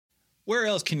Where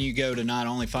else can you go to not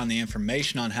only find the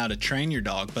information on how to train your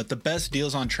dog, but the best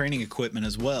deals on training equipment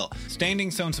as well?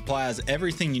 Standing Stone Supply has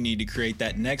everything you need to create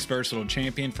that next versatile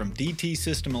champion, from DT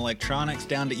system electronics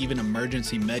down to even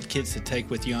emergency med kits to take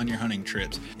with you on your hunting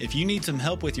trips. If you need some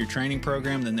help with your training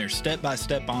program, then their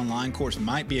step-by-step online course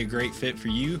might be a great fit for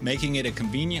you, making it a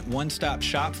convenient one-stop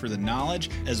shop for the knowledge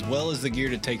as well as the gear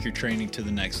to take your training to the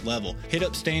next level. Hit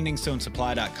up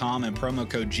standingstonesupply.com and promo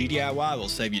code GDIY will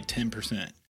save you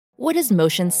 10%. What does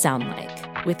motion sound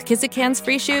like? With Kizikans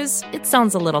free shoes, it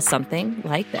sounds a little something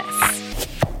like this.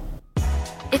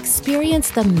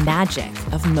 Experience the magic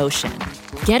of motion.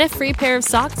 Get a free pair of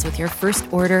socks with your first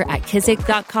order at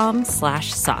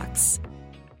kizik.com/socks.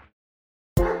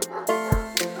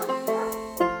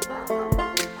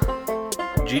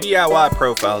 GDIY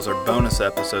profiles are bonus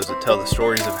episodes that tell the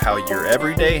stories of how your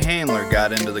everyday handler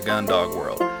got into the gun dog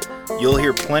world. You'll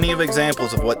hear plenty of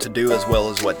examples of what to do as well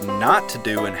as what not to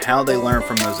do and how they learn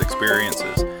from those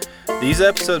experiences. These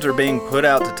episodes are being put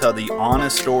out to tell the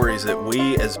honest stories that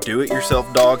we as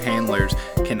do-it-yourself dog handlers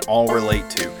can all relate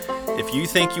to. If you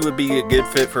think you would be a good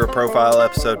fit for a profile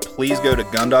episode, please go to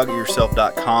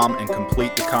gundogityourself.com and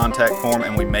complete the contact form,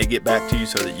 and we may get back to you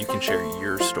so that you can share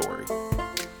your story.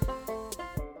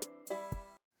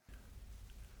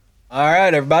 All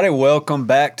right, everybody, welcome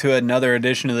back to another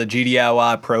edition of the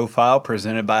GDIY Profile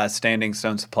presented by Standing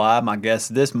Stone Supply. My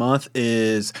guest this month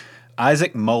is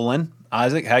Isaac Molin.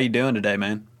 Isaac, how you doing today,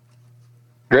 man?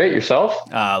 Great, yourself?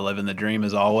 Living the dream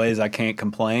as always. I can't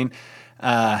complain.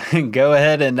 Go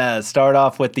ahead and start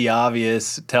off with the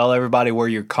obvious. Tell everybody where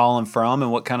you're calling from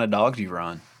and what kind of dogs you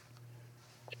run.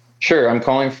 Sure, I'm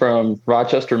calling from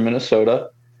Rochester,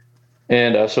 Minnesota.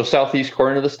 And so southeast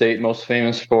corner of the state, most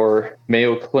famous for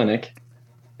Mayo Clinic.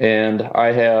 And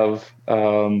I have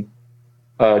a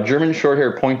German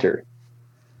Shorthair Pointer.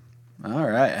 All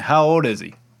right. How old is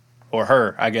he? Or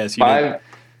her, I guess. 5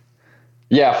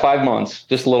 months.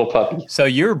 Just a little puppy. So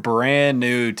you're brand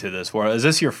new to this world. Is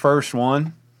this your first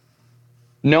one?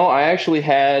 No, I actually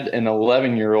had an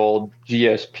 11-year-old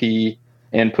GSP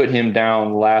and put him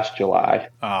down last July.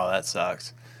 Oh, that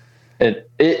sucks.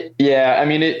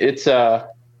 It's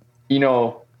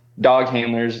dog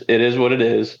handlers, it is what it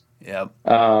is. Yep.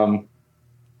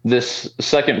 This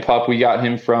second pup, we got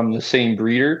him from the same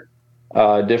breeder,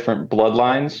 different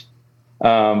bloodlines.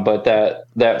 But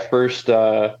that first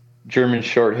German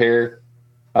Shorthair,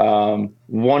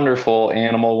 wonderful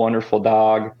animal, wonderful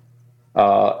dog,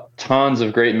 tons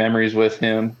of great memories with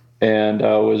him, and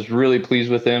was really pleased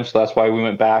with him. So that's why we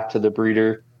went back to the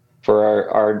breeder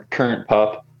for our current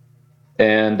pup.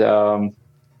 And, the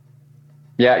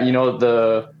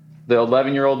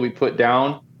 11-year-old we put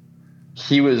down,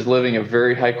 he was living a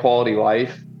very high quality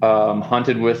life.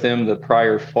 Hunted with him the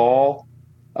prior fall.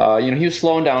 He was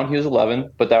slowing down. He was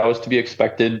 11, but that was to be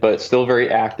expected, but still very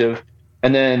active.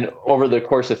 And then over the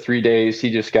course of 3 days,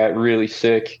 he just got really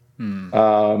sick.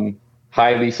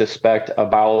 Highly suspect a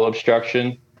bowel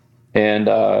obstruction, and,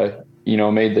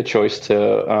 made the choice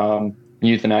to,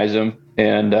 euthanize him.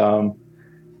 And,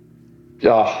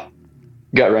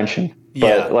 gut-wrenching.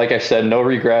 Yeah. But like I said, no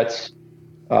regrets.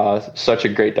 Such a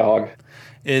great dog.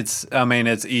 It's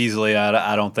easily,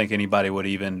 I don't think anybody would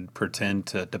even pretend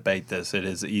to debate this. It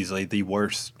is easily the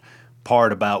worst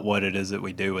part about what it is that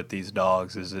we do with these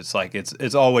dogs is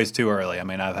it's always too early. I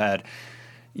mean, I've had,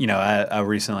 I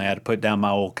recently had to put down my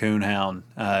old coonhound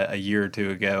a year or two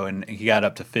ago, and he got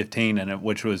up to 15,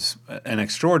 which was an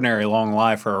extraordinary long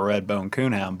life for a red-bone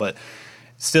coonhound, but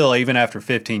still, even after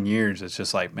 15 years, it's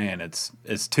just like, man, it's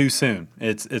too soon.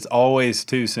 It's always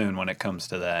too soon when it comes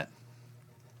to that.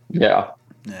 Yeah.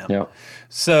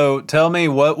 So tell me,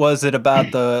 what was it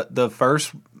about the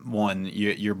first one,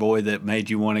 your boy, that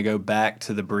made you want to go back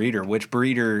to the breeder? Which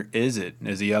breeder is it?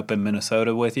 Is he up in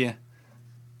Minnesota with you?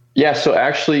 Yeah, so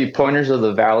actually Pointers of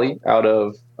the Valley out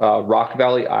of Rock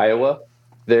Valley, Iowa.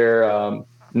 They're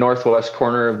northwest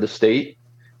corner of the state.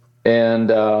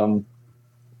 And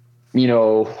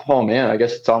I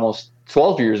guess it's almost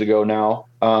 12 years ago now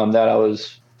that I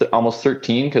was almost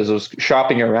 13, because I was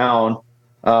shopping around.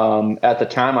 At the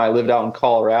time, I lived out in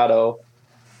Colorado,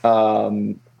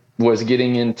 was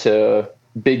getting into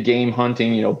big game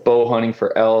hunting, bow hunting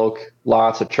for elk,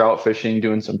 lots of trout fishing,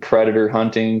 doing some predator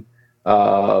hunting,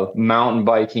 mountain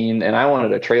biking, and I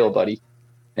wanted a trail buddy.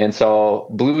 And so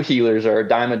blue heelers are a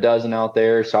dime a dozen out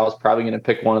there, so I was probably going to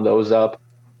pick one of those up.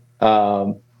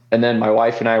 And then my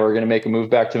wife and I were going to make a move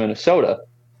back to Minnesota.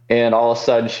 And all of a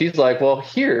sudden she's like, well,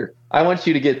 here, I want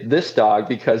you to get this dog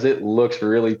because it looks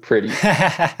really pretty.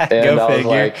 And I was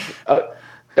like,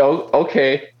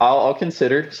 okay, I'll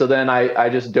consider. So then I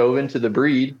just dove into the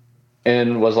breed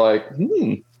and was like,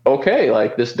 okay,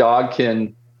 like this dog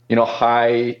can,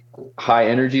 high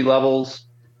energy levels,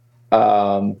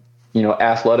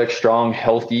 athletic, strong,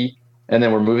 healthy. And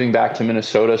then we're moving back to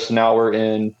Minnesota. So now we're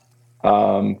in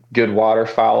good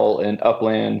waterfowl and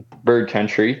upland bird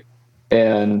country.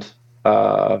 And,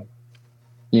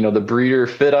 the breeder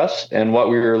fit us and what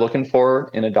we were looking for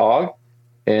in a dog,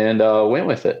 and went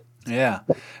with it. Yeah.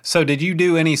 So did you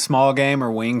do any small game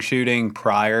or wing shooting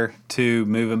prior to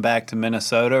moving back to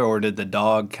Minnesota, or did the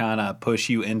dog kind of push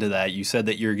you into that? You said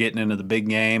that you're getting into the big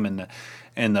game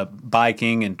and the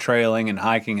biking and trailing and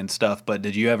hiking and stuff, but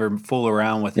did you ever fool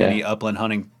around with any upland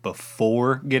hunting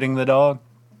before getting the dog?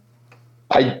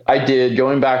 I did.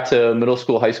 Going back to middle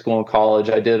school, high school, and college,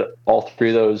 I did all three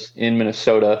of those in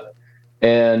Minnesota,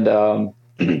 and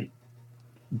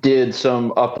did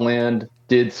some upland,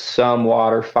 did some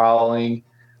waterfowling.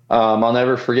 I'll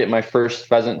never forget my first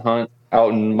pheasant hunt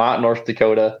out in Mott, North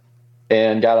Dakota,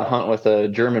 and got a hunt with a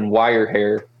German wire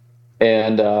hair,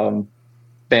 and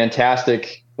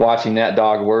fantastic watching that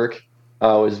dog work.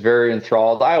 Was very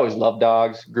enthralled. I always loved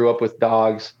dogs, grew up with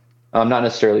dogs, not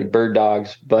necessarily bird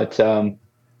dogs, but that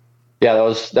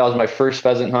was my first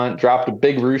pheasant hunt. Dropped a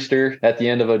big rooster at the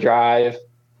end of a drive.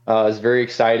 It was very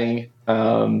exciting.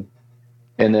 And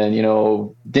then,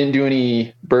 didn't do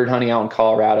any bird hunting out in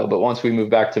Colorado, but once we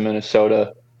moved back to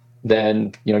Minnesota,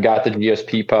 then, got the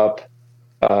GSP pup,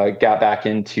 got back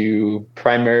into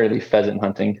primarily pheasant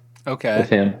hunting with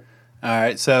him. All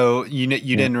right. So you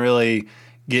didn't really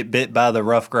get bit by the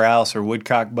rough grouse or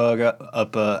woodcock bug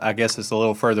up I guess it's a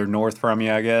little further north from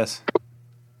you, I guess.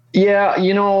 Yeah.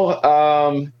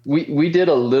 We did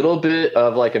a little bit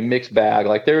of like a mixed bag.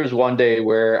 Like there was one day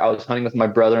where I was hunting with my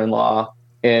brother-in-law,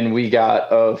 and we got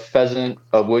a pheasant,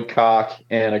 a woodcock,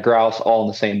 and a grouse all in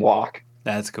the same walk.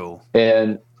 That's cool.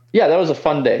 And yeah, that was a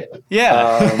fun day.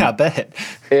 Yeah, I bet.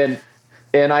 And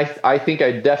I think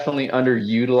I definitely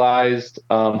underutilized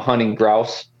hunting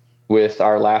grouse with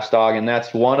our last dog. And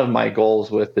that's one of my goals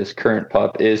with this current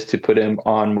pup, is to put him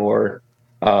on more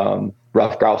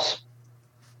rough grouse.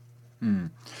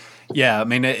 Yeah, I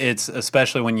mean, it's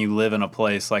especially when you live in a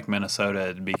place like Minnesota,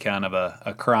 it'd be kind of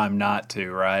a crime not to,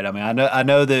 right? I mean, I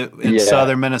know that in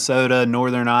southern Minnesota,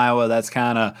 northern Iowa, that's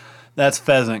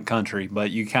pheasant country,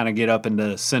 but you kind of get up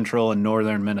into central and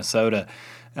northern Minnesota,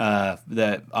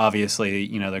 that obviously,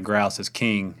 the grouse is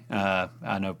king.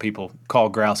 I know people call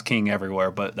grouse king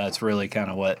everywhere, but that's really kind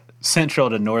of what central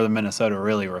to northern Minnesota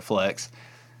really reflects.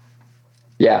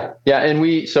 Yeah. And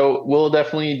we'll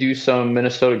definitely do some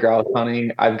Minnesota grouse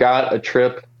hunting. I've got a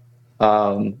trip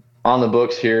on the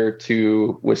books here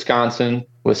to Wisconsin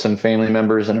with some family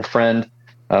members and a friend.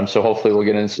 So hopefully we'll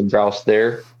get into some grouse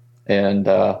there, and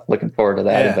looking forward to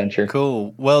that adventure.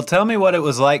 Cool. Well, tell me what it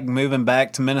was like moving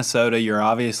back to Minnesota. You're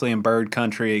obviously in bird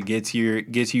country. It gets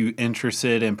you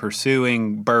interested in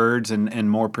pursuing birds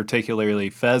and more particularly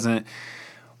pheasant.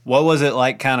 What was it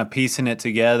like kind of piecing it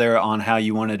together on how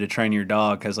you wanted to train your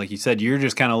dog? Because like you said, you're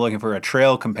just kind of looking for a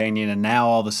trail companion, and now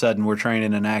all of a sudden we're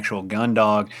training an actual gun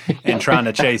dog and trying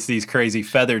to chase these crazy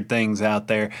feathered things out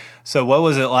there. So what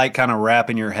was it like kind of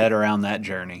wrapping your head around that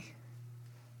journey?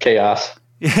 Chaos.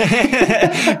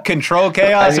 Control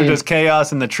chaos, or just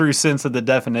chaos in the true sense of the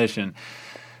definition?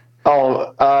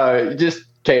 Just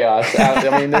chaos.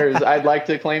 I mean, I'd like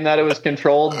to claim that it was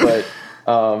controlled, but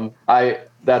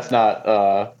that's not,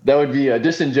 that would be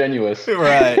disingenuous.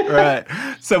 Right.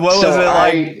 So what was it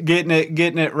like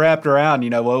getting it wrapped around?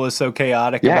 What was so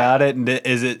chaotic about it? And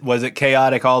was it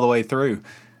chaotic all the way through?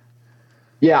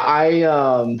 Yeah,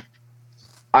 I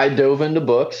dove into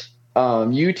books.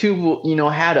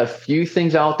 YouTube, had a few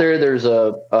things out there. There's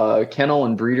a kennel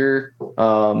and breeder.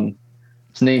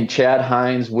 It's named Chad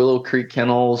Hines, Willow Creek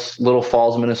Kennels, Little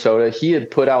Falls, Minnesota. He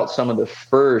had put out some of the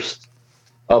first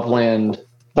upland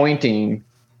pointing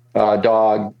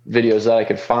dog videos that I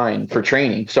could find for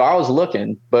training. So I was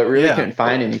looking, but really couldn't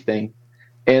find anything.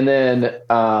 And then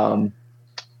dove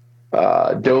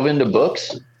into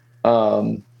books.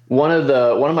 One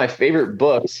of my favorite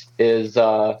books is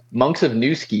Monks of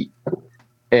New Skeet.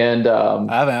 And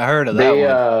I haven't heard of that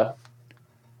one.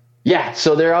 Yeah,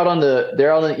 so they're out on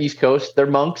the East Coast. They're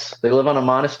monks. They live on a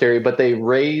monastery, but they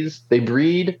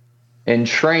breed and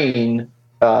train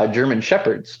German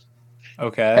shepherds.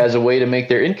 Okay. As a way to make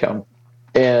their income.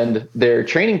 And their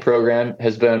training program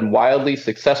has been wildly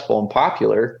successful and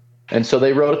popular. And so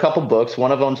they wrote a couple books.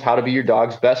 One of them's How to Be Your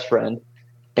Dog's Best Friend.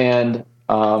 And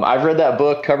I've read that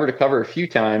book cover to cover a few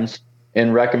times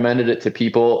and recommended it to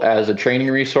people as a training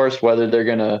resource, whether they're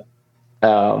going to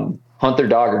hunt their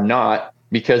dog or not,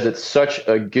 because it's such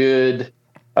a good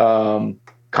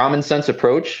common sense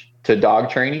approach to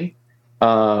dog training.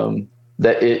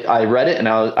 I read it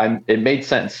and it made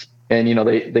sense. And,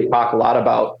 they talk a lot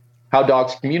about how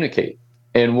dogs communicate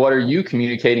and what are you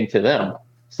communicating to them.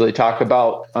 So they talk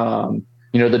about,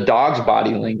 the dog's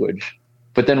body language,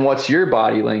 but then what's your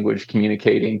body language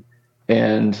communicating?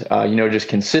 And, just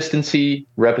consistency,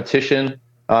 repetition,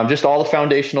 just all the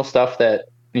foundational stuff that,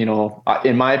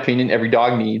 in my opinion, every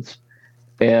dog needs.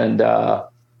 And, so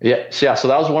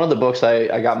that was one of the books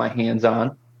I got my hands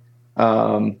on.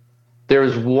 There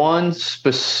was one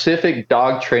specific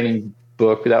dog training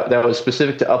book that was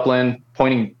specific to upland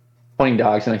pointing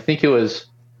dogs. And I think it was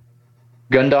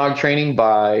Gun Dog Training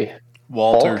by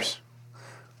Walters. Falk.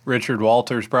 Richard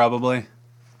Walters, probably.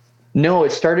 No,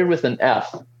 it started with an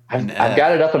F. I've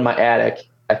got it up in my attic.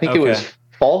 I think it was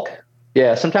Falk.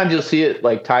 Yeah. Sometimes you'll see it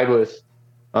like tied with,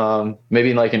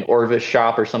 maybe like an Orvis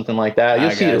shop or something like that.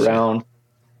 You'll see it around,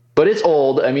 but it's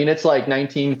old. I mean, it's like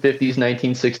 1950s,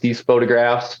 1960s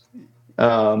photographs.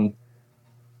 And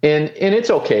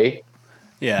it's okay.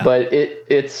 Yeah. But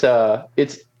it's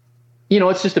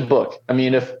it's just a book. I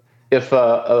mean, if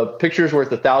a picture's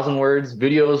worth 1,000 words,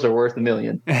 videos are worth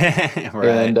 1,000,000. Right.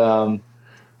 And,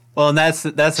 well, and that's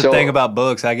the thing about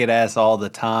books. I get asked all the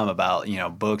time about,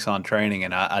 books on training,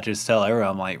 and I just tell everyone,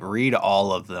 I'm like, read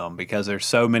all of them because there's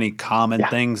so many common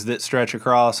things that stretch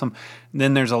across them. And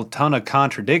then there's a ton of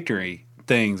contradictory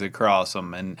things across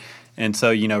them. And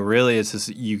so, really it's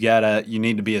just, you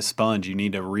need to be a sponge. You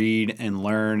need to read and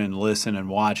learn and listen and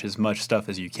watch as much stuff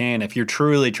as you can. If you're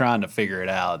truly trying to figure it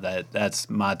out, that's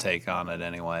my take on it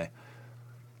anyway.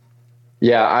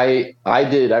 Yeah, I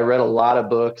did. I read a lot of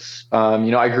books.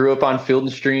 I grew up on Field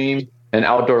and Stream and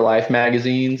Outdoor Life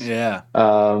magazines. Yeah.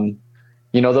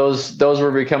 Those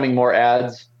were becoming more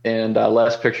ads and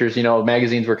less pictures.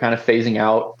 Magazines were kind of phasing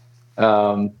out.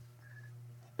 So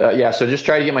just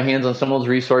try to get my hands on some of those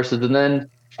resources. And then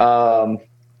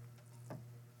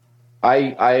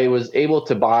I was able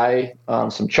to buy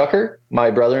some chucker. My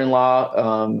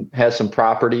brother-in-law has some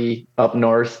property up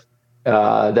north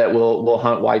that we'll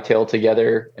hunt whitetail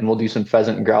together, and we'll do some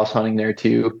pheasant and grouse hunting there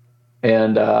too.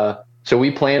 And so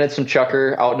we planted some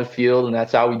chucker out in the field, and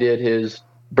that's how we did his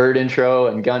bird intro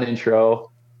and gun intro.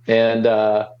 And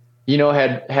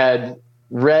had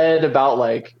read about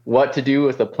like what to do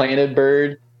with a planted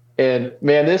bird. And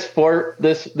man, this poor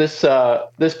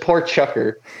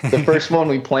chucker, the first one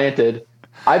we planted,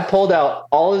 I pulled out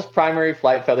all his primary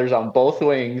flight feathers on both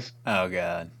wings. Oh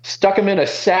God! Stuck him in a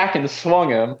sack and swung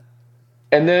him,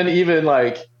 and then even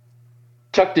like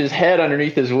tucked his head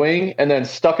underneath his wing, and then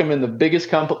stuck him in the biggest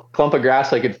clump of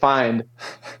grass I could find.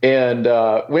 And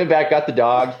went back, got the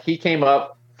dog. He came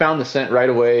up, found the scent right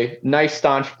away. Nice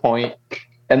staunch point.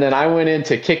 And then I went in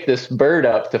to kick this bird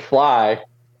up to fly.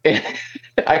 And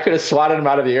I could have swatted him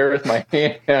out of the air with my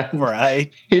hand.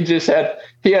 Right.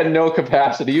 He had no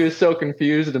capacity. He was so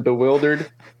confused and bewildered.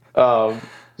 So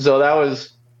that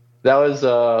was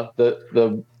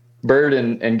the bird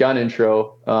and gun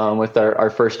intro with our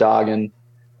first dog. And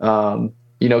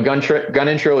gun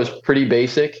intro was pretty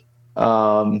basic.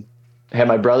 Had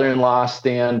my brother-in-law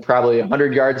stand probably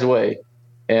 100 yards away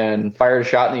and fired a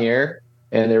shot in the air.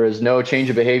 And there was no change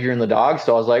of behavior in the dog.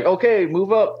 So I was like, okay,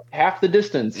 move up half the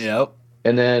distance. Yep.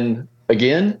 And then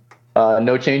again,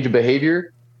 no change of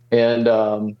behavior. And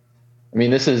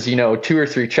this is, 2 or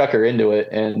 3 chucker into it.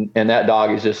 And that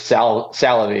dog is just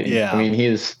salivating. Yeah. I mean, he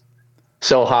is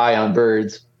so high on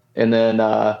birds. And then,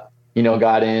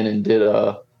 got in and did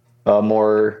a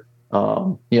more,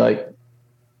 like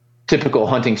typical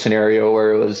hunting scenario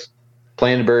where it was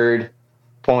planted bird,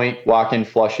 point, walk in,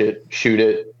 flush it, shoot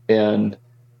it. And,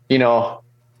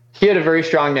 he had a very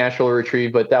strong natural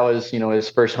retrieve, but that was, his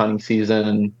first hunting season.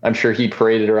 And I'm sure he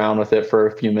paraded around with it for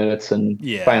a few minutes and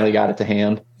finally got it to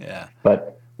hand. Yeah.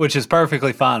 But which is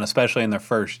perfectly fine, especially in their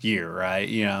first year, right?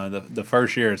 The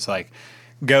first year it's like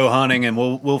go hunting and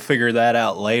we'll figure that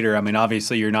out later. I mean,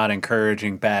 obviously you're not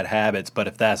encouraging bad habits, but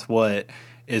if that's what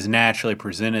is naturally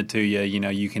presented to you,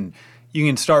 you can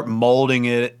start molding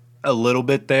it a little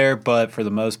bit there, but for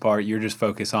the most part, you're just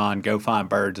focused on go find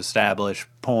birds, establish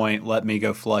point, let me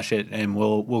go flush it, and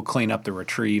we'll clean up the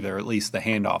retrieve or at least the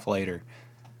handoff later.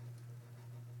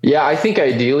 Yeah, I think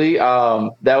ideally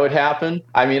that would happen.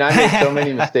 I mean, I made so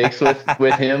many mistakes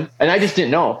with him, and I just didn't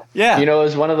know. Yeah, it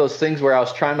was one of those things where I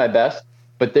was trying my best,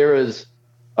 but there was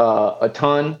a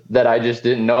ton that I just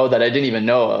didn't know that I didn't even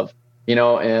know of.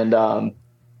 And I'm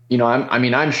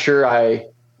sure I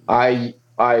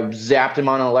zapped him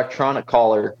on an electronic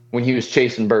collar when he was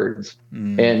chasing birds.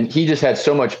 And he just had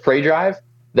so much prey drive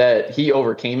that he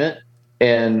overcame it.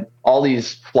 And all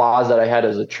these flaws that I had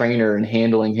as a trainer and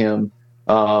handling him,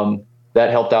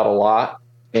 that helped out a lot.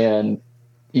 And,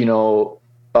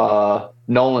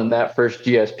 Nolan, that first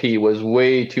GSP, was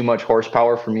way too much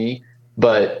horsepower for me.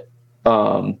 But,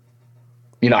 I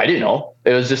didn't know.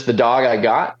 It was just the dog I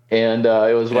got, and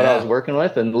it was what I was working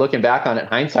with. And looking back on it in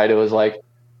hindsight, it was like,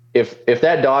 if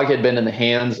that dog had been in the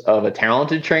hands of a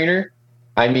talented trainer,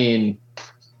 I mean,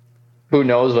 who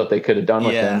knows what they could have done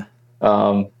with him.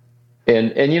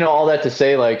 And all that to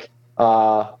say, like,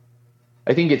 I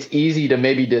think it's easy to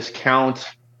maybe discount,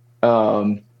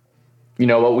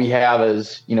 what we have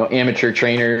as, amateur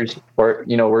trainers, or,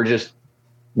 we're just,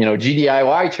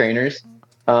 GDIY trainers,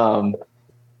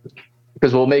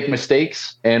 because we'll make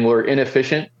mistakes and we're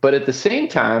inefficient. But at the same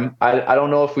time, I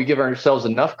don't know if we give ourselves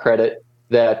enough credit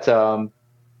that,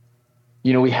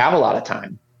 we have a lot of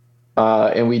time.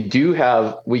 And we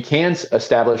can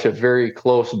establish a very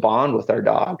close bond with our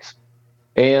dogs.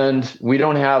 And we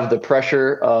don't have the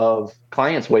pressure of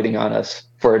clients waiting on us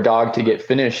for a dog to get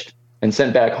finished and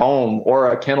sent back home, or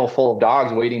a kennel full of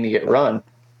dogs waiting to get run.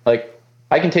 Like,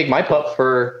 I can take my pup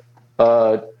for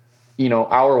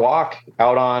hour walk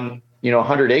out on,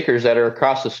 100 acres that are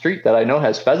across the street that I know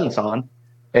has pheasants on.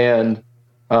 And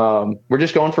we're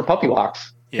just going for puppy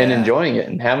walks and enjoying it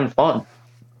and having fun.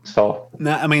 So,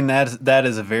 no, I mean, that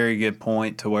is a very good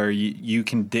point, to where you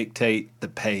can dictate the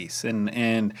pace.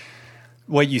 And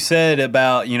what you said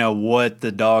about, what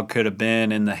the dog could have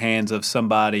been in the hands of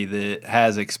somebody that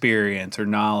has experience or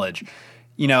knowledge.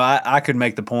 I could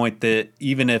make the point that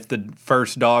even if the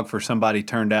first dog for somebody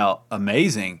turned out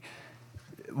amazing,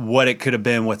 what it could have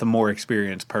been with a more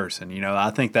experienced person.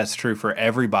 I think that's true for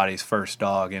everybody's first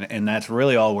dog. And that's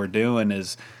really all we're doing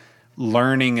is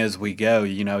learning as we go.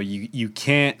 You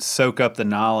can't soak up the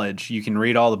knowledge. You can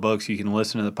read all the books, you can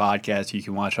listen to the podcast, you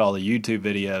can watch all the YouTube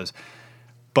videos,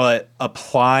 but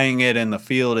applying it in the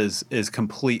field is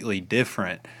completely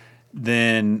different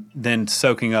than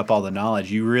soaking up all the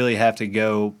knowledge. You really have to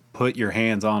go put your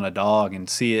hands on a dog and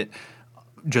see it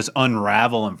just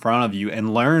unravel in front of you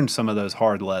and learn some of those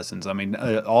hard lessons. I mean,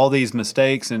 all these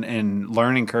mistakes and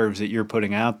learning curves that you're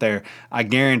putting out there, I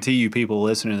guarantee you people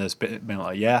listening to this been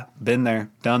like, yeah, been there,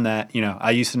 done that.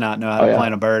 I used to not know how to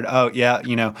plant a bird. Oh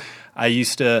yeah. I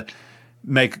used to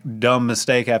make dumb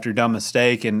mistake after dumb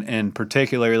mistake, and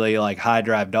particularly like high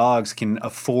drive dogs can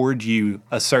afford you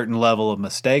a certain level of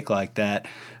mistake like that.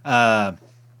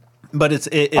 But it's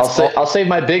I'll save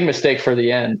my big mistake for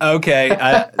the end. Okay.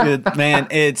 Man,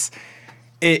 it's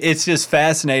just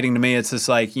fascinating to me. It's just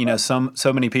like,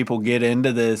 so many people get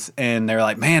into this and they're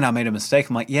like, man, I made a mistake.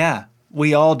 I'm like, yeah,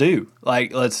 we all do.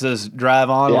 Like, let's just drive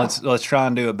on. Yeah. Let's try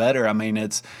and do it better. I mean,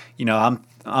 it's,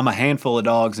 I'm a handful of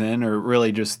dogs in, or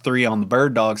really just 3 on the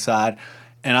bird dog side,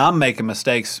 and I'm making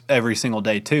mistakes every single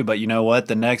day too. But you know what?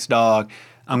 The next dog,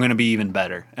 I'm going to be even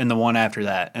better. And the one after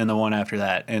that, and the one after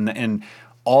that. And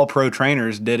all pro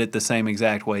trainers did it the same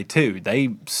exact way too.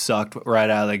 They sucked right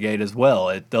out of the gate as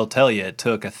well. They'll tell you it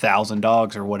took 1,000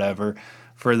 dogs or whatever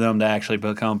for them to actually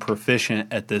become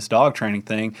proficient at this dog training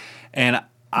thing. And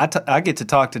I get to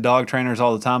talk to dog trainers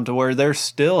all the time, to where they're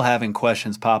still having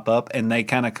questions pop up, and they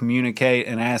kind of communicate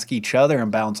and ask each other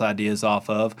and bounce ideas off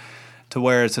of, to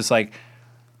where it's just like,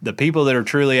 the people that are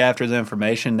truly after the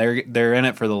information, they're in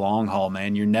it for the long haul,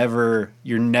 man. You're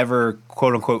never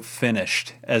quote unquote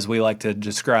finished, as we like to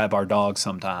describe our dogs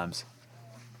sometimes.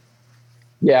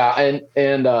 Yeah, and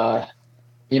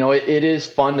it is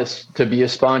fun to be a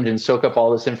sponge and soak up all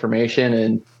this information.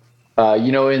 And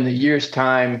in the year's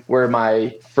time where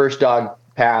my first dog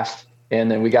passed, and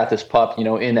then we got this pup,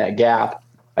 in that gap,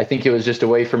 I think it was just a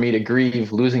way for me to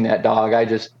grieve losing that dog. I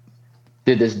just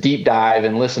did this deep dive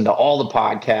and listened to all the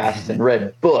podcasts and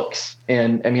read books.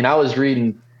 And I mean, I was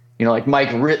reading, like Mike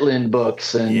Ritland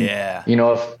books, and,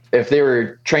 if they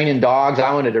were training dogs,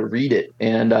 I wanted to read it.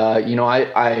 And,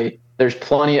 there's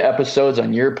plenty of episodes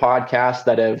on your podcast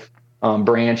that have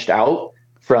branched out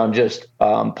from just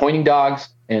pointing dogs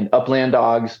and upland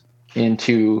dogs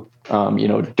into,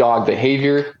 dog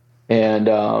behavior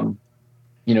and,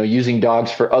 using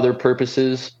dogs for other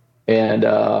purposes. And,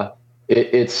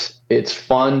 it's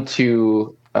fun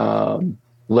to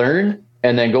learn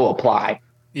and then go apply.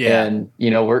 Yeah. And,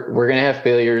 we're going to have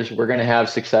failures. We're going to have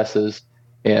successes.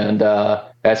 And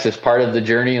that's just part of the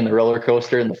journey and the roller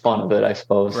coaster and the fun of it, I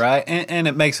suppose. Right. And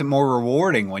it makes it more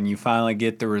rewarding when you finally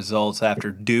get the results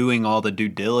after doing all the due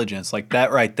diligence. Like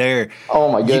that right there.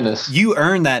 Oh, my goodness. You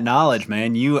earn that knowledge,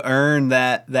 man. You earn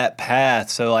that path.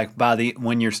 So like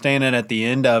when you're standing at the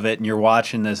end of it and you're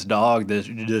watching this dog, this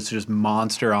just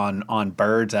monster on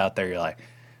birds out there, you're like,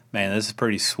 Man, this is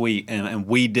pretty sweet, and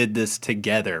we did this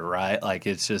together, right? Like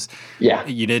it's just, Yeah.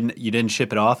 you didn't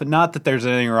ship it off, and not that there's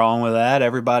anything wrong with that.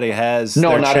 Everybody has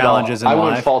No, their not challenges at all. in I life.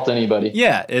 wouldn't fault anybody.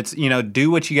 Yeah, it's,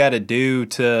 do what you got to do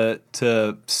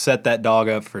to set that dog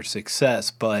up for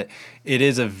success, but it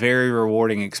is a very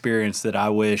rewarding experience that I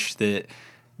wish that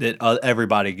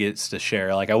everybody gets to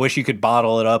share. Like I wish you could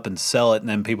bottle it up and sell it, and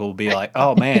then people will be like,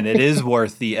 "Oh man, it is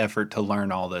worth the effort to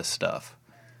learn all this stuff."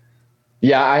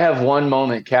 Yeah, I have one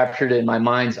moment captured in my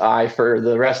mind's eye for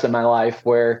the rest of my life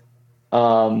where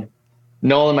Nolan,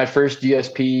 my first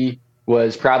GSP,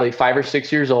 was probably 5 or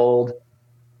 6 years old.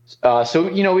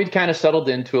 So, we'd kind of settled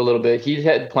into a little bit. He'd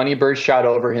had plenty of birds shot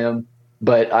over him,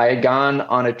 but I had gone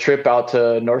on a trip out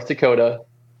to North Dakota,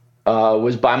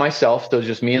 was by myself. So it was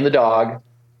just me and the dog.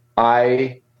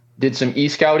 I did some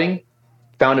e-scouting,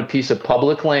 found a piece of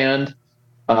public land,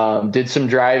 did some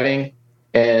driving,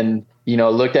 and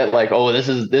looked at like, oh,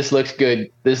 this looks good.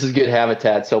 This is good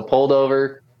habitat. So pulled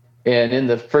over, and in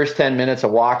the first 10 minutes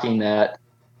of walking that,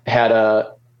 had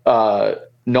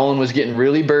Nolan was getting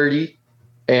really birdy,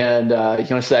 and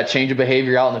so that change of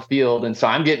behavior out in the field, and so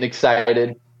I'm getting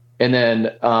excited, and then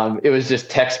it was just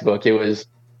textbook. It was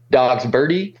dog's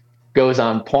birdie, goes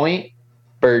on point,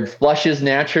 bird flushes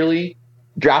naturally,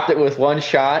 dropped it with one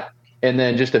shot, and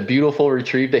then just a beautiful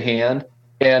retrieve to hand.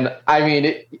 And I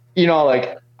mean,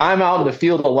 like I'm out in the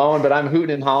field alone, but I'm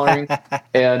hooting and hollering.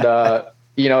 And,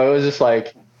 it was just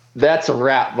like, that's a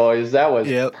wrap, boys. That was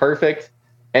perfect.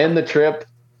 End the trip.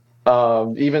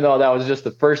 Even though that was just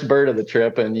the first bird of the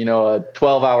trip and, a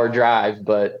 12-hour drive,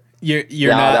 but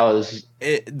you're not, that was,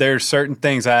 there's certain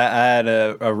things. I had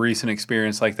a recent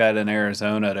experience like that in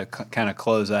Arizona to kind of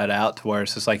close that out, to where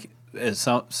it's just like,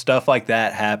 stuff like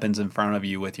that happens in front of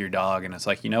you with your dog, and it's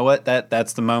like, you know what,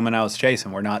 that's the moment I was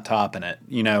chasing. We're not topping it.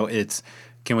 It's,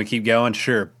 can we keep going?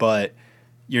 Sure, but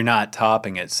you're not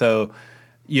topping it. So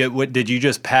did you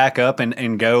just pack up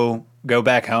and go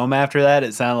back home after that?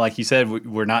 It sounded like you said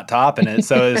we're not topping it.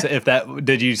 So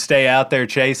did you stay out there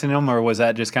chasing them, or was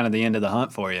that just kind of the end of the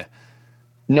hunt for you?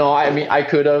 No, I mean, I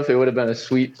could have. It would have been a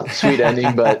sweet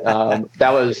ending, but that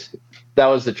was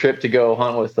the trip to go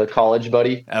hunt with a college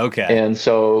buddy. Okay. And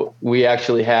so we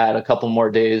actually had a couple more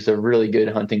days of really good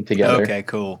hunting together. Okay,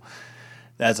 cool.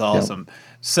 That's awesome. Yep.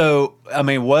 So, I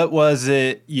mean, what was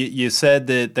it? You said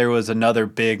that there was another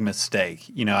big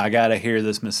mistake. I got to hear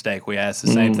this mistake. We ask the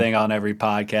same thing on every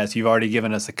podcast. You've already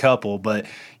given us a couple, but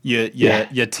you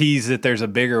tease that there's a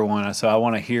bigger one. So I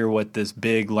want to hear what this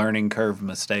big learning curve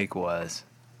mistake was.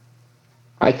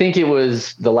 I think it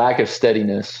was the lack of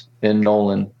steadiness in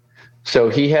Nolan. So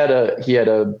he had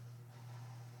a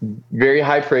very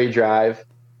high prey drive.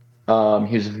 He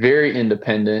was very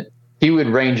independent. He would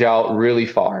range out really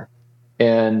far.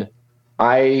 And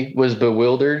I was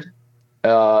bewildered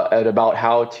at about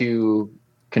how to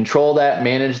control that,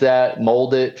 manage that,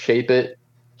 mold it, shape it.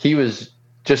 He was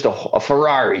just a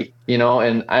Ferrari,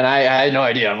 and I had no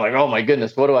idea. I'm like, oh my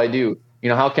goodness, what do I do?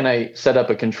 How can I set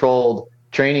up a controlled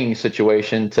training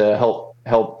situation to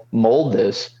help mold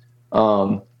this?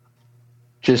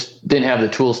 Just didn't have the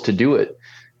tools to do it.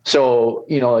 So,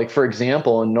 like for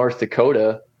example, in North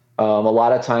Dakota, a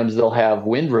lot of times they'll have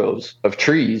windrows of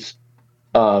trees.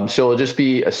 So it'll just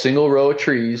be a single row of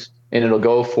trees, and it'll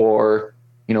go for,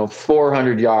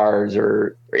 400 yards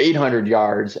or 800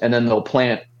 yards. And then they'll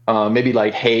plant maybe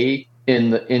like hay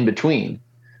in between.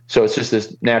 So it's just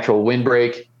this natural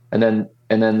windbreak. And then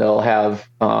they'll have,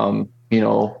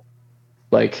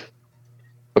 like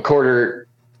a quarter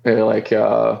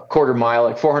mile,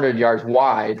 like 400 yards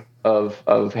wide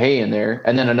of hay in there,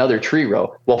 and then another tree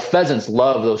row. Well, pheasants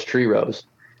love those tree rows,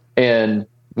 and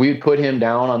we'd put him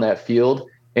down on that field,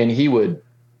 and he would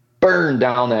burn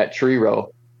down that tree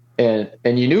row, and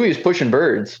you knew he was pushing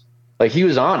birds, like he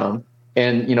was on them.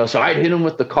 And so I'd hit him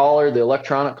with the collar, the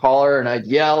electronic collar, and I'd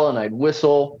yell and I'd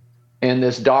whistle. And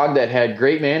this dog that had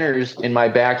great manners in my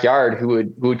backyard,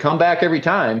 who would come back every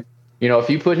time, if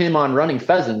you put him on running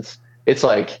pheasants, it's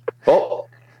like, oh,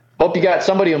 hope you got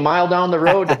somebody a mile down the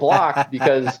road to block,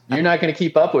 because you're not going to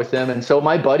keep up with them. And so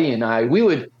my buddy and I, we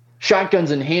would, shotguns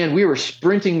in hand, we were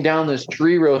sprinting down this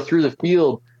tree row through the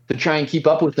field to try and keep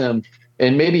up with them.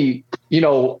 And maybe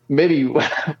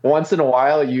once in a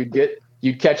while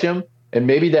you'd catch him, and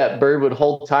maybe that bird would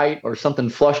hold tight, or something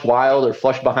flushed wild or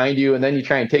flushed behind you. And then you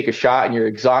try and take a shot and you're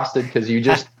exhausted because you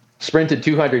just sprinted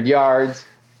 200 yards.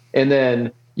 And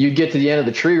then you'd get to the end of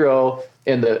the tree row,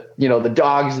 and the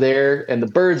dog's there, and the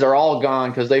birds are all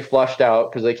gone because they flushed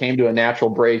out, because they came to a natural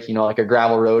break, like a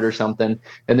gravel road or something.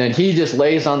 And then he just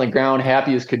lays on the ground,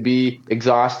 happy as could be,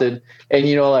 exhausted. And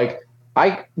like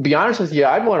I be honest with you,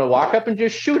 I'd want to walk up and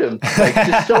just shoot him. Like,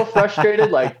 just so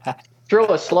frustrated, like throw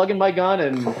a slug in my gun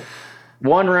and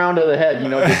one round to the head,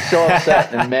 just so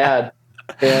upset and mad.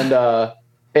 And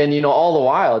all the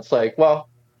while it's like, well,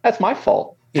 that's my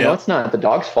fault. It's not the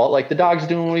dog's fault. Like, the dog's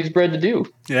doing what he's bred to do.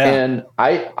 Yeah. And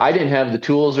I didn't have the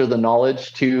tools or the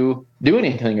knowledge to do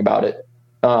anything about it.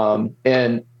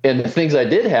 And the things I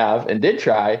did have and did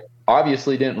try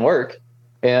obviously didn't work.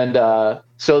 And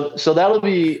so that'll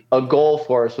be a goal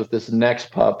for us with this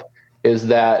next pup, is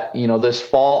that, this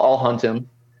fall I'll hunt him.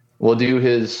 We'll do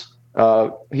his,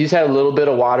 he's had a little bit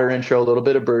of water intro, a little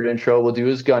bit of bird intro. We'll do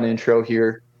his gun intro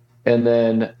here. And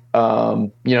then,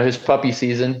 his puppy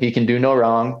season, he can do no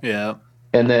wrong. Yeah.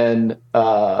 And then,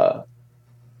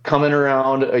 coming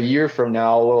around a year from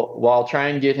now, I'll try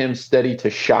and get him steady to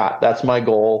shot. That's my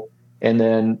goal. And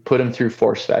then put him through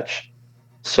force fetch.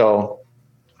 So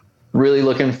really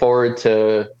looking forward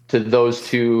to those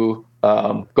two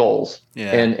goals.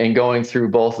 Yeah. And going through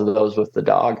both of those with the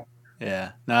dog.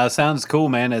 Yeah. No, it sounds cool,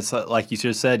 man. It's like you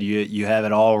just said, you have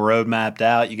it all road mapped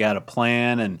out. You got a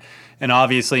plan, and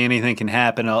obviously anything can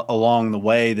happen along the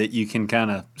way that you can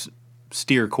kind of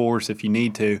steer course if you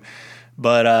need to.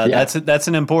 But that's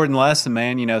an important lesson,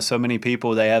 man. So many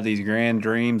people, they have these grand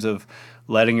dreams of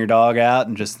letting your dog out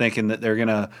and just thinking that they're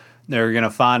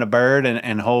gonna find a bird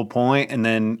and hold point, and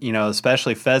then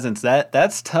especially pheasants.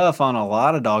 That's tough on a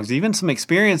lot of dogs, even some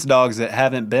experienced dogs that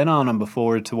haven't been on them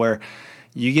before, to where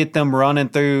you get them running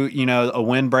through a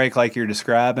windbreak like you're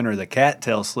describing, or the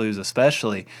cattail sloughs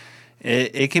especially.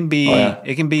 It can be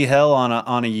it can be hell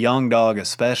on a young dog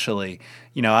especially.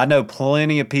 I know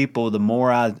plenty of people, the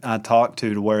more I talk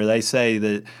to where they say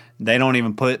that they don't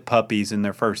even put puppies in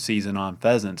their first season on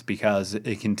pheasants because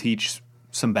it can teach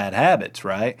some bad habits,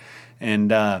 right?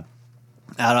 And I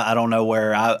don't know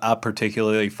where I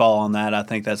particularly fall on that. I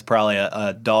think that's probably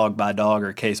a dog by dog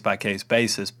or case by case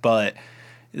basis, but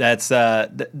that's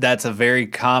a very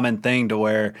common thing to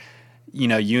where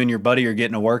you and your buddy are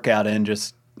getting a workout in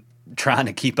just trying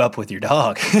to keep up with your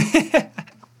dog.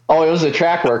 Oh, it was a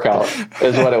track workout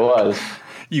is what it was.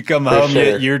 You come home,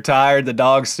 you're tired, the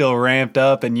dog's still ramped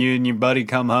up, and you and your buddy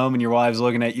come home and your wife's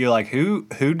looking at you like, who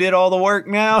did all the work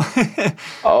now?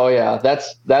 Oh yeah,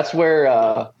 that's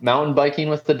where mountain biking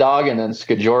with the dog and then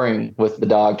skijoring with the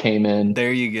dog came in.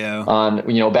 There you go.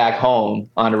 On back home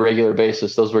on a regular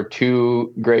basis. Those were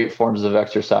two great forms of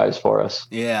exercise for us.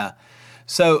 Yeah.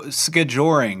 So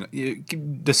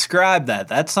skijoring, describe that.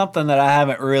 That's something that I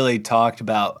haven't really talked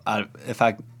about, if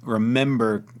I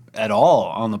remember at all,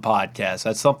 on the podcast.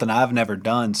 That's something I've never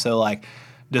done. So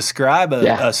describe a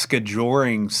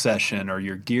skijoring session or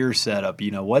your gear setup.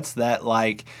 What's that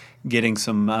like, getting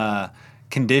some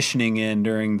conditioning in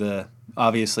during the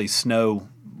obviously snow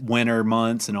winter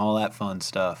months and all that fun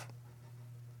stuff?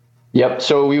 Yep.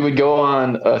 So we would go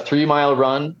on a 3-mile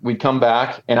run. We'd come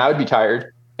back and I would be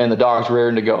tired and the dog's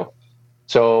raring to go.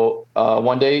 So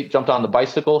one day jumped on the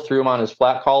bicycle, threw him on his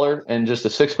flat collar and just a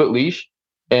 6-foot leash,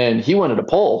 and he wanted to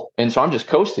pull. And so I'm just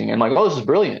coasting. I'm like, oh, this is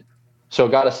brilliant. So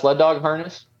got a sled dog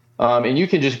harness. And you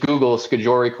can just Google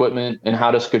skijor equipment and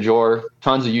how to skijor.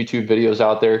 Tons of YouTube videos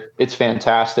out there. It's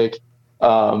fantastic.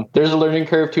 There's a learning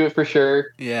curve to it for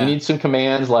sure. Yeah. You need some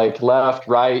commands like left,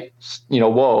 right,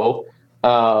 whoa.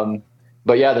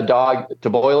 But yeah, the dog, to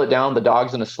boil it down, the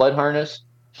dog's in a sled harness.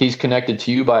 He's connected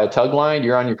to you by a tug line.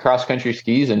 You're on your cross country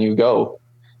skis and you go.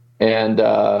 And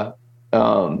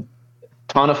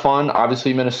ton of fun.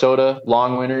 Obviously, Minnesota,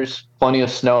 long winters, plenty of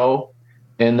snow.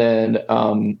 And then,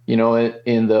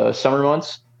 in the summer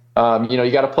months,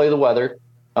 you got to play the weather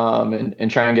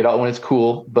and try and get out when it's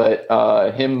cool. But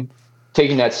him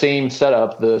taking that same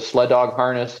setup, the sled dog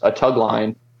harness, a tug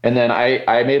line, and then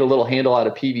I made a little handle out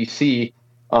of PVC,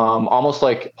 almost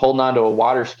like holding onto a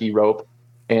water ski rope,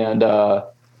 and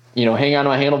hang on to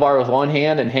my handlebar with one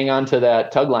hand and hang on to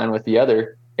that tug line with the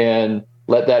other, and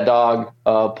let that dog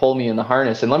pull me in the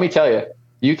harness. And let me tell you,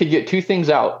 you could get two things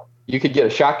out. You could get a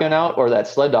shotgun out or that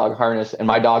sled dog harness, and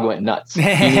my dog went nuts. He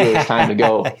knew it was time to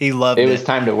go. He loved it. It was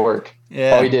time to work.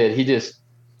 Yeah. Oh, he did. He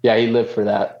lived for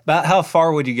that. About how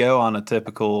far would you go on a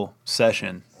typical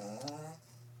session?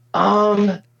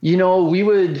 We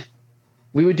would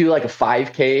do like a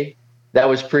 5K. That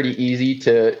was pretty easy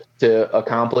to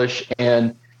accomplish.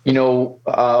 And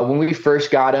when we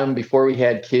first got him, before we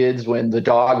had kids, when the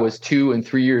dog was 2 and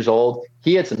 3 years old,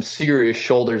 he had some serious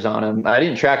shoulders on him. I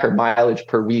didn't track our mileage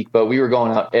per week, but we were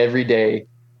going out every day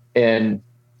and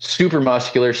super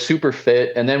muscular, super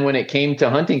fit. And then when it came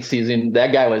to hunting season,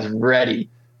 that guy was ready.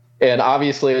 And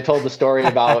obviously I told the story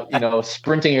about,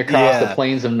 sprinting across the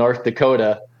plains of North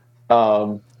Dakota.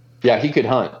 Yeah, he could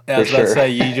hunt. Yeah, I was about to say,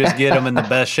 you just get him in the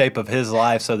best shape of his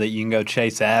life so that you can go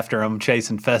chase after him,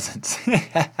 chasing pheasants.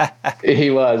 He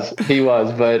was,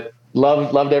 but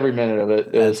loved every minute of it.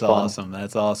 It was fun. Awesome.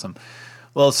 That's awesome.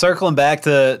 Well, circling back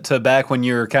to back when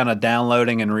you were kind of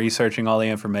downloading and researching all the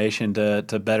information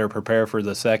to better prepare for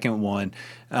the second one,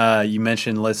 you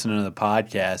mentioned listening to the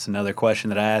podcast. Another question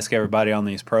that I ask everybody on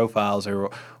these profiles are,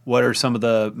 what are some of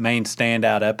the main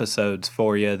standout episodes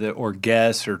for you or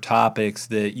guests or topics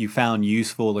that you found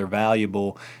useful or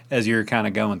valuable as you're kind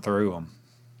of going through them?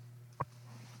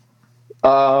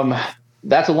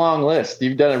 That's a long list.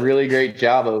 You've done a really great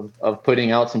job of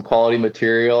putting out some quality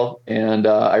material, and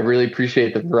I really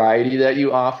appreciate the variety that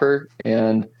you offer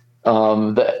and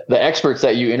the experts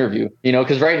that you interview.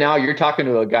 Because right now you're talking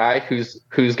to a guy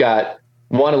who's got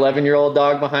one 11-year-old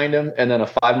dog behind him and then a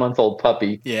 5-month-old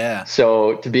puppy. Yeah.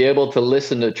 So to be able to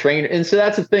listen to train, and so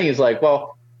that's the thing is like,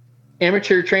 well,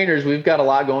 amateur trainers, we've got a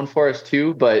lot going for us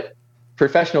too, but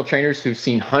professional trainers who've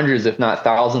seen hundreds, if not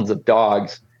thousands of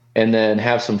dogs, and then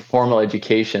have some formal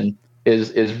education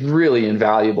is really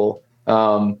invaluable.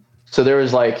 So there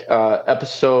was like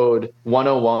episode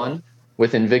 101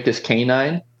 with Invictus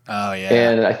Canine. Oh yeah.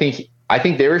 And I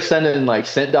think they were sending like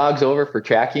scent dogs over for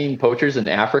tracking poachers in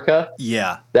Africa.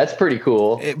 Yeah. That's pretty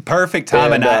cool. Perfect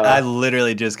time. And I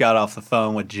literally just got off the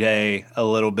phone with Jay a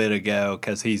little bit ago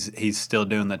because he's still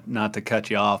doing not to cut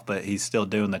you off, but he's still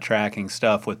doing the tracking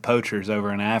stuff with poachers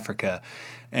over in Africa.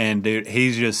 And dude,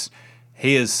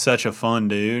 he is such a fun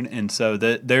dude, and so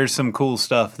there's some cool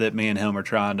stuff that me and him are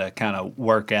trying to kind of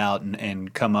work out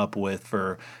and come up with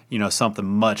for something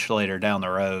much later down the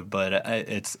road. But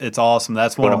it's awesome.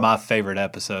 That's one of my favorite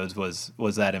episodes was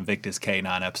that Invictus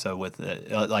K9 episode with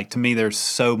it. Like to me, there's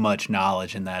so much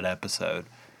knowledge in that episode.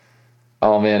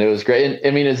 Oh man, it was great. And, I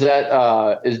mean, is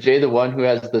Jay the one who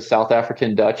has the South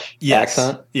African Dutch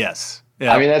accent? Yes.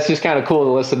 Yeah. I mean, that's just kind of cool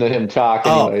to listen to him talk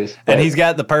anyways. And he's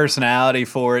got the personality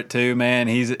for it too, man.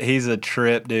 He's a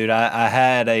trip, dude. I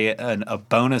had a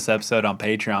bonus episode on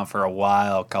Patreon for a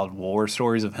while called War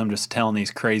Stories of him just telling these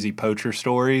crazy poacher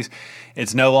stories.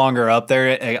 It's no longer up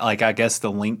there. Like, I guess the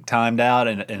link timed out,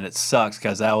 and it sucks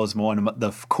because that was one of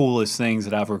the coolest things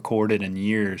that I've recorded in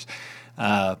years.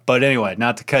 But anyway,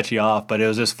 not to cut you off, but it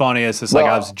was just funny. It's just like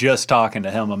I was just talking to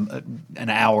him an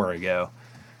hour ago.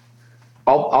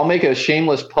 I'll make a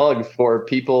shameless plug for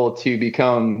people to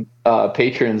become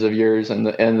patrons of yours and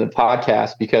the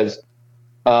podcast because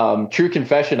true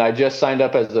confession, I just signed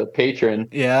up as a patron.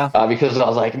 Yeah. Because I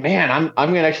was like, man, I'm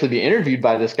going to actually be interviewed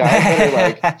by this guy.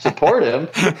 I better support him.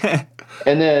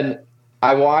 And then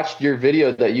I watched your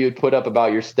video that you had put up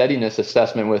about your steadiness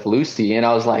assessment with Lucy, and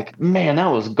I was like, man, that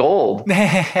was gold.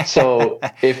 So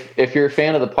if you're a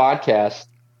fan of the podcast,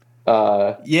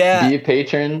 be a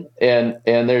patron, and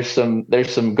there's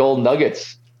some gold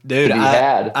nuggets, dude, to be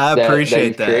had. I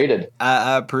appreciate that created.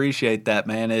 I appreciate that,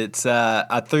 man. It's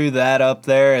I threw that up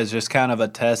there as just kind of a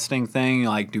testing thing.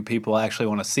 Like, do people actually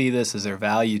want to see this? Is there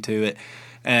value to it?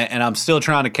 And I'm still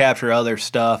trying to capture other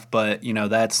stuff, but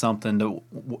that's something to,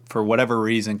 for whatever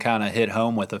reason, kind of hit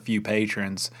home with a few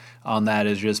patrons on that.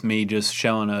 Is just me just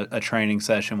showing a training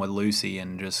session with Lucy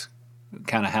and just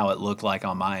kind of how it looked like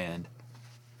on my end.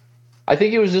 I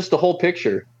think it was just the whole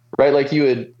picture, right? Like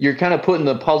you're kind of putting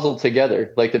the puzzle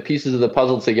together, like the pieces of the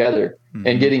puzzle together,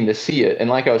 and getting to see it. And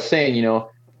like I was saying,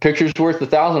 picture's worth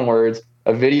 1,000 words,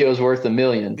 a video's worth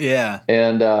 1,000,000. Yeah.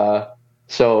 And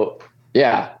so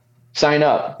yeah, sign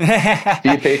up, be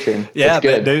a patron. Yeah,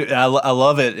 but dude, I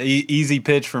love it. Easy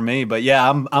pitch for me, but yeah,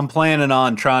 I'm planning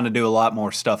on trying to do a lot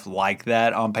more stuff like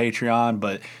that on Patreon.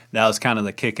 But that was kind of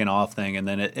the kicking off thing, and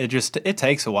then it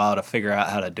takes a while to figure out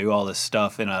how to do all this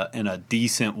stuff in a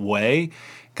decent way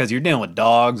because you're dealing with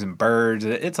dogs and birds.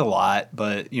 It's a lot,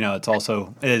 but it's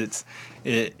also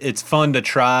it's fun to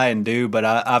try and do. But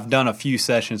I've done a few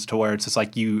sessions to where it's just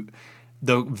like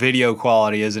the video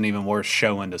quality isn't even worth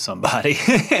showing to somebody.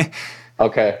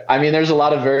 Okay. I mean, there's a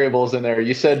lot of variables in there.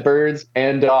 You said birds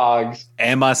and dogs.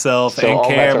 And myself and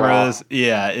cameras.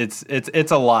 Yeah,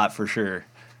 it's a lot for sure.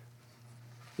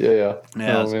 Yeah.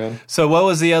 Yeah. Oh, man. So what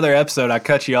was the other episode? I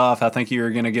cut you off. I think you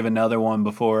were going to give another one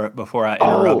before I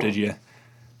interrupted you.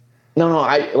 No.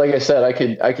 Like I said,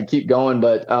 I could keep going,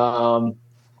 but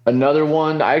another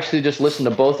one, I actually just listened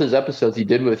to both his episodes he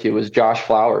did with you was Josh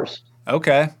Flowers.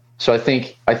 Okay. So I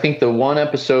think the one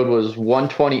episode was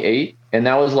 128, and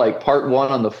that was like part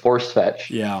 1 on the force fetch.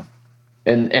 Yeah.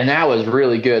 And that was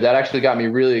really good. That actually got me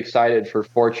really excited for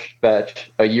force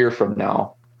fetch a year from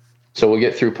now. So we'll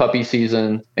get through puppy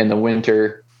season in the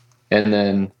winter and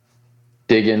then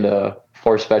dig into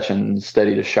force fetch and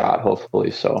steady to shot,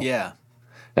 hopefully. So yeah.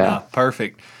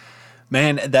 Perfect.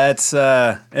 Man, that's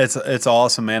it's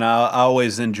awesome, man. I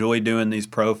always enjoy doing these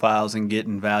profiles and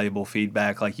getting valuable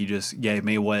feedback like you just gave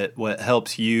me. What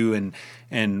helps you and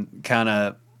kind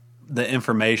of the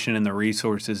information and the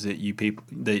resources that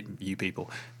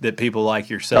people like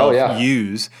yourself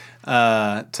use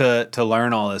to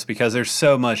learn all this, because there's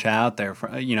so much out there.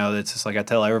 It's just like I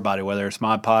tell everybody, whether it's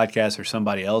my podcast or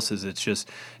somebody else's, it's just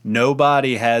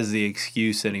nobody has the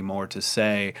excuse anymore to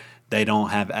say they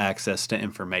don't have access to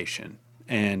information.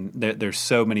 And there's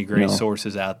so many great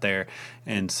sources out there.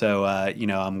 And so,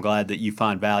 I'm glad that you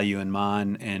find value in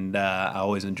mine. And I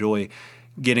always enjoy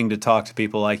getting to talk to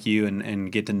people like you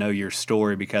and get to know your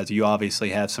story, because you obviously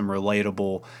have some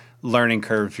relatable learning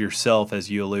curves yourself, as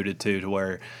you alluded to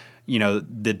where,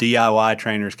 the DIY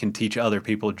trainers can teach other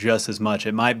people just as much.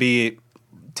 It might be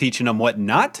teaching them what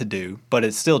not to do, but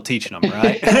it's still teaching them,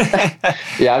 right?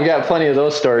 Yeah, I've got plenty of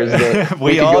those stories.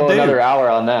 We all go do. Another hour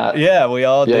on that. Yeah, we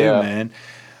all do, man.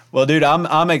 Well, dude,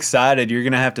 I'm excited. You're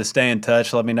gonna have to stay in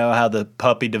touch. Let me know how the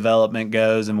puppy development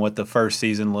goes and what the first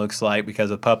season looks like,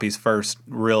 because a puppy's first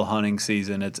real hunting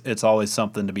season, it's always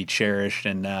something to be cherished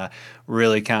and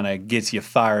really kind of gets you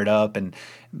fired up. And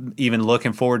even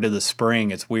looking forward to the spring.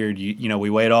 It's weird. We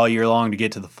wait all year long to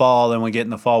get to the fall, then we get in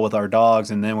the fall with our dogs,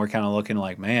 and then we're kind of looking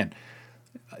like, man,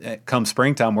 come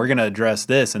springtime, we're going to address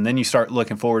this. And then you start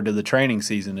looking forward to the training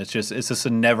season. It's just a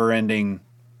never ending,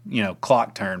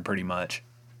 clock turn pretty much.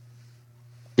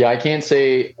 Yeah. I can't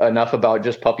say enough about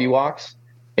just puppy walks,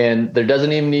 and there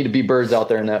doesn't even need to be birds out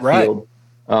there in that field.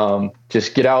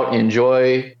 Just get out,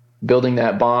 enjoy building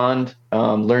that bond,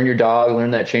 learn your dog,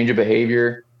 learn that change of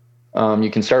behavior.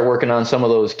 You can start working on some of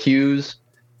those cues,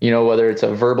 whether it's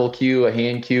a verbal cue, a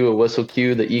hand cue, a whistle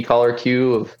cue, the e-collar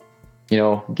cue of,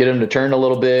 get them to turn a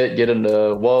little bit, get them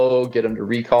to whoa, get them to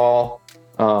recall.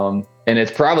 And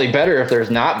it's probably better if there's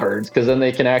not birds, because then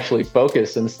they can actually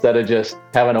focus instead of just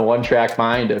having a one-track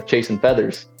mind of chasing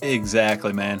feathers.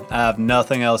 Exactly, man. I have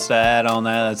nothing else to add on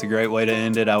that. That's a great way to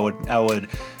end it. I would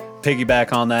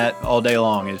piggyback on that all day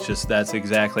long. It's just, that's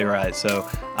exactly right. So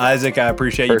Isaac, I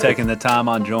appreciate you taking the time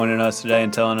on joining us today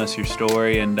and telling us your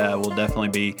story, and we'll definitely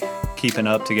be keeping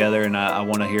up together, and I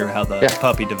want to hear how the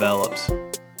puppy develops.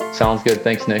 Sounds good.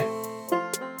 Thanks, Nick.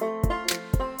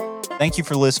 Thank you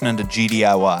for listening to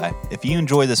GDIY. If you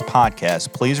enjoy this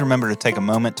podcast, please remember to take a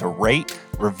moment to rate,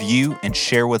 review, and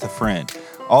share with a friend.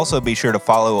 Also, be sure to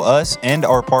follow us and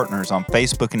our partners on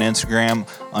Facebook and Instagram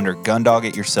under Gundog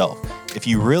It Yourself. If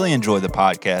you really enjoy the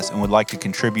podcast and would like to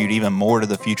contribute even more to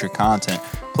the future content,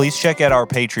 please check out our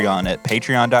Patreon at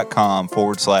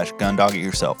patreon.com/Gundog It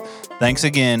Yourself. Thanks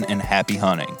again, and happy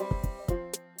hunting.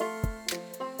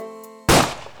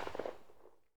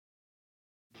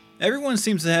 Everyone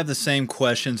seems to have the same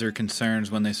questions or concerns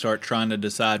when they start trying to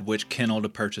decide which kennel to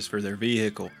purchase for their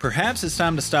vehicle. Perhaps it's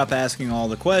time to stop asking all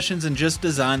the questions and just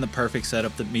design the perfect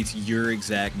setup that meets your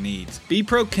exact needs.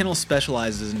 B-Pro Kennel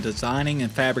specializes in designing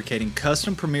and fabricating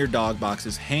custom premier dog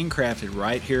boxes handcrafted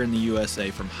right here in the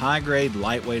USA from high-grade,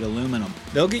 lightweight aluminum.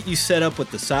 They'll get you set up with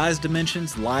the size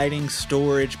dimensions, lighting,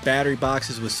 storage, battery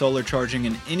boxes with solar charging,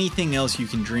 and anything else you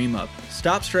can dream of.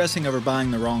 Stop stressing over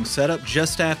buying the wrong setup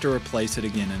just to have to replace it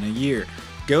again in a year.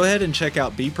 Go ahead and check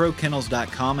out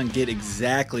bprokennels.com and get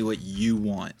exactly what you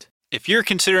want. If you're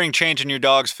considering changing your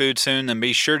dog's food soon, then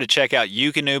be sure to check out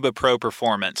Eukanuba Pro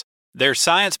Performance. Their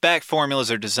science-backed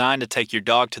formulas are designed to take your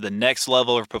dog to the next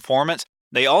level of performance.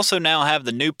 They also now have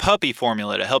the new puppy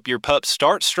formula to help your pup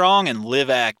start strong and live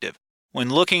active. When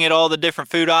looking at all the different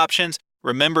food options,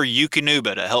 remember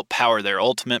Eukanuba to help power their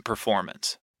ultimate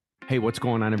performance. Hey, what's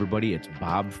going on, everybody? It's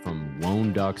Bob from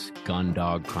Lone Duck's Gun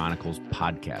Dog Chronicles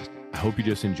podcast. I hope you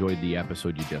just enjoyed the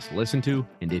episode you just listened to,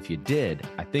 and if you did,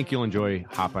 I think you'll enjoy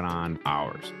hopping on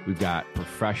ours. We've got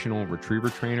professional retriever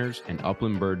trainers and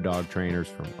upland bird dog trainers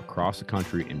from across the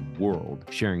country and world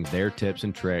sharing their tips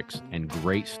and tricks and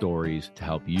great stories to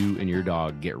help you and your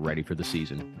dog get ready for the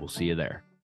season. We'll see you there.